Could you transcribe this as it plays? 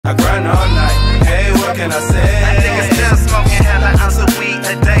all night. Hey, what can I say? I think it's still smoking hella ounce of weed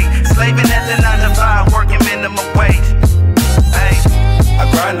a day. Slaving at the 9 to 5, working minimum wage. Hey, I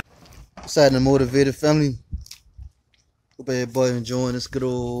grind. Excited and motivated family. Hope everybody enjoying this good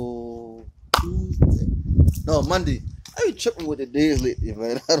old Tuesday. No, Monday. I be tripping with the days lately,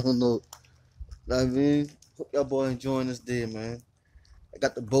 man. I don't know. Know what I mean? Hope y'all boy enjoying this day, man. I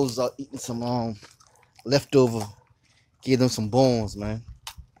got the boys out eating some leftover. Gave them some bones, man.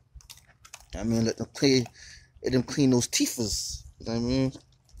 I mean, let them clean those teethers. You know what I mean?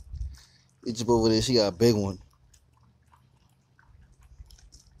 Egypt over there, she got a big one.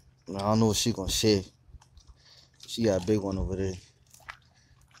 I don't know what she gonna share. She got a big one over there.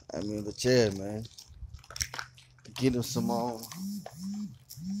 I mean, but yeah, man. Get them some bone.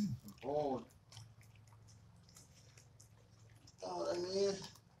 Oh, I mean,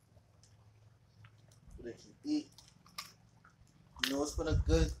 so they can eat. You know, it's been a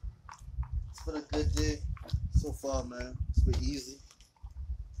good day so far, man. It's been easy.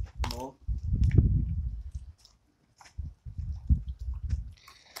 You know.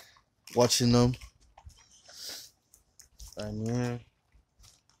 Watching them. I mean,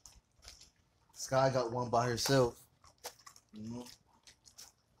 Sky got one by herself. You know,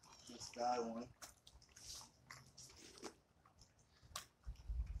 Sky one.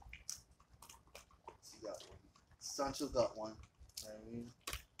 She got one. Sancho got one. I mean,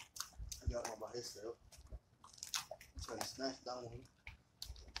 I got one by himself. I'm trying to snatch that one.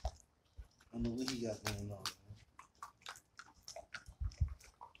 I don't know what he got going on, man.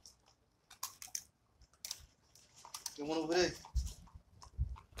 Get one over there.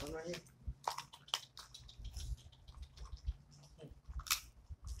 One right here.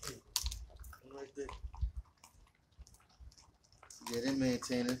 One right there. Yeah, they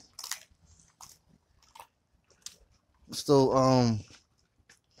maintain it. Still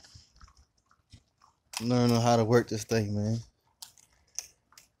learning how to work this thing, man.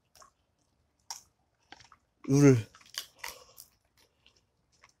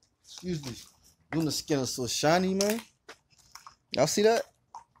 Excuse me. Doing the skin is so shiny, man. Y'all see that?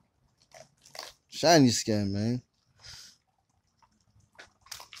 Shiny skin, man.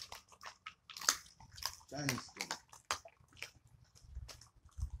 Shiny skin.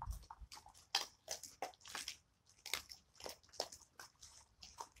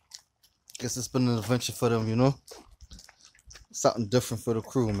 Guess it's been an adventure for them, you know? Something different for the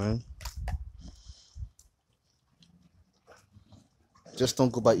crew, man. Just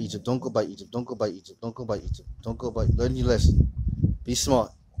don't go by Egypt. Don't go by Egypt. Don't go by Egypt. Don't go by Egypt. Don't go by. Learn your lesson. Be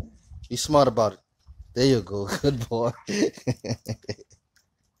smart. Be smart about it. There you go. Good boy.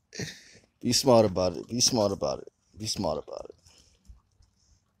 Be smart about it. Be smart about it. Be smart about it.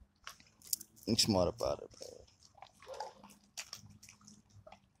 Be smart about it, man.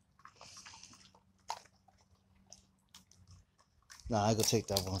 Nah, I go take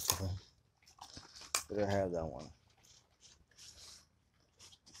that one for him. Better have that one.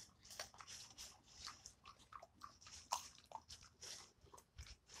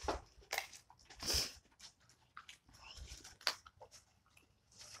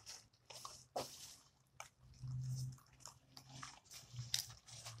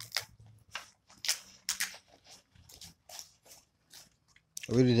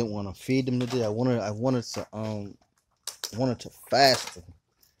 I really didn't want to feed them today. I wanted to fast them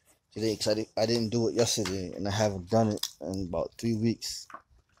today because I didn't do it yesterday and I haven't done it in about 3 weeks.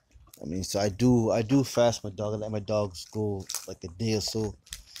 I mean, so I do fast my dog. I let my dogs go like a day or so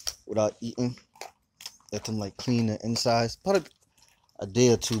without eating. Let them like clean the insides. Probably a day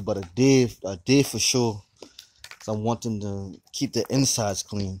or two, but a day for sure. So I want them to keep the insides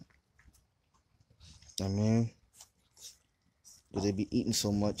clean. I mean, but they be eating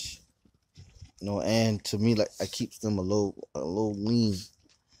so much, you know. And to me, like I keep them a little lean.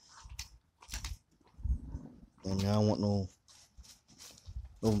 And I don't want no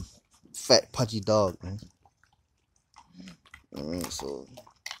fat pudgy dog, man. Alright, so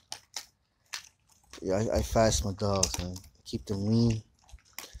yeah, I fast my dogs, man. Keep them lean.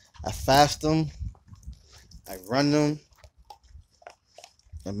 I fast them. I run them.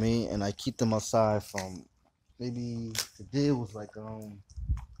 I mean, and I keep them outside from maybe today was like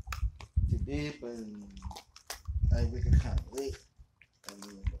today, but I wake up kind of late. I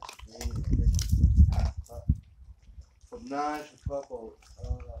mean, from 9 to 12 or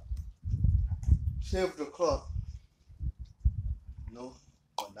 7 o'clock. You know,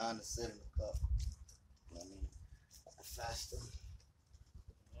 or 9 to 7 o'clock. You know what I mean? I fast them.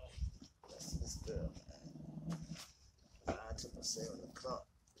 That's good, man. 9 to 7 o'clock.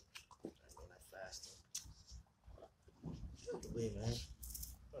 And then I fast them. Get the way, man.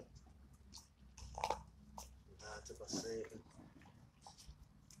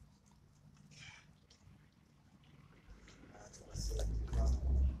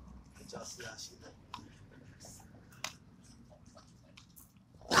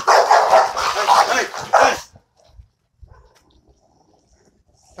 Hey, hey.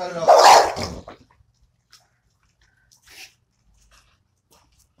 Cut it off.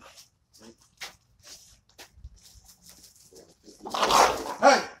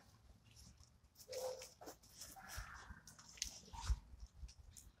 Hey.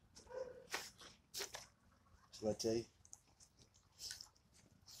 What I tell you?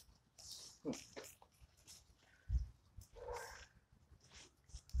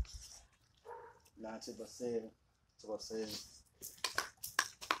 Nah, it's what I said. It's what I said.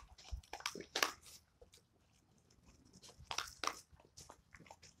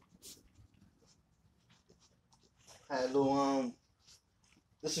 I had a little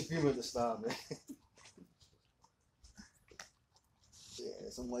disagreement this time, man. Yeah,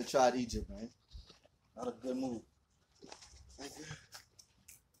 someone tried Egypt, man. Not a good move. Not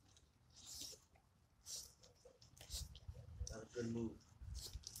a good move.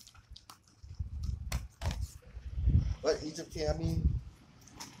 But Egypt came, I mean,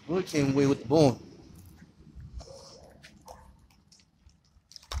 really came away with the boom.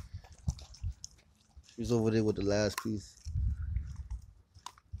 He's over there with the last piece.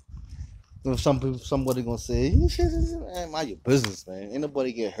 You know, somebody gonna say, man, mind your business, man. Ain't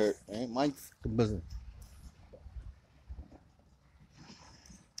nobody get hurt, man. Mind your business.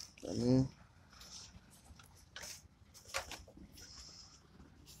 I mean,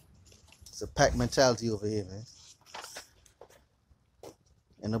 it's a pack mentality over here, man.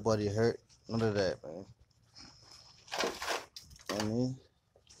 Ain't nobody hurt. None of that, man. I mean,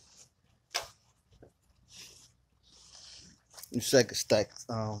 you second stack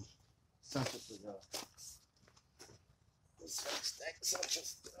essentials for y'all. Stack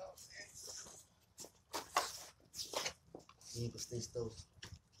essentials. You can stay still.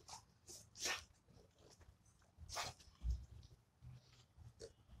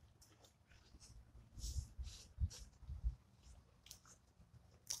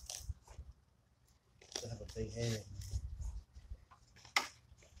 I have a big hand.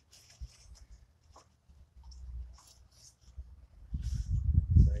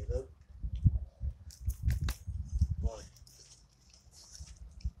 There you go. One.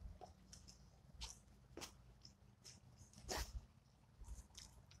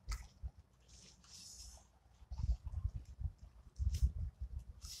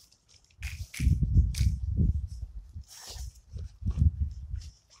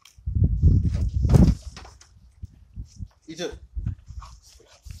 Egypt.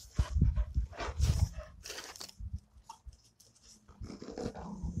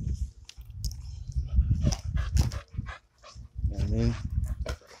 You know what I mean?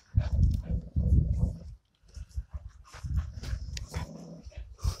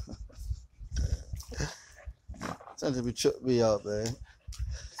 Trying to be tripping me out, man.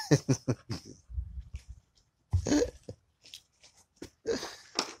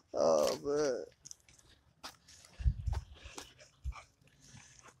 Oh man.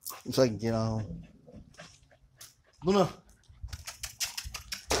 Looks like I can get on. Luna.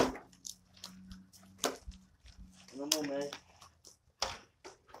 No more, man.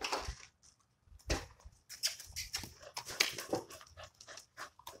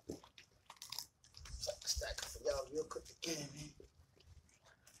 Stack it for y'all real quick again, man.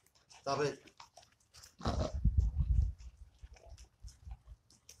 Stop it.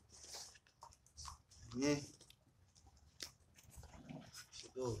 Yeah.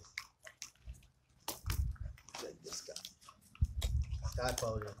 Should go. Check this guy. Guy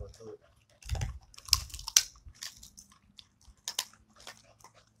probably not gonna do it.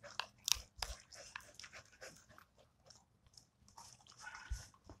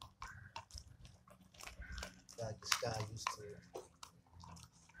 Like this guy used to it.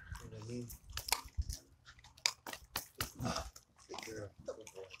 You know what I mean? Big girl. Double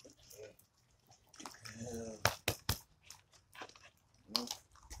boy.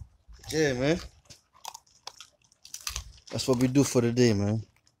 Yeah, man. That's what we do for the day, man.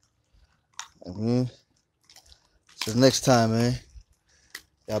 So next time, man,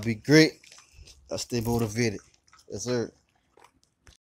 y'all be great. Y'all stay motivated. Yes, sir.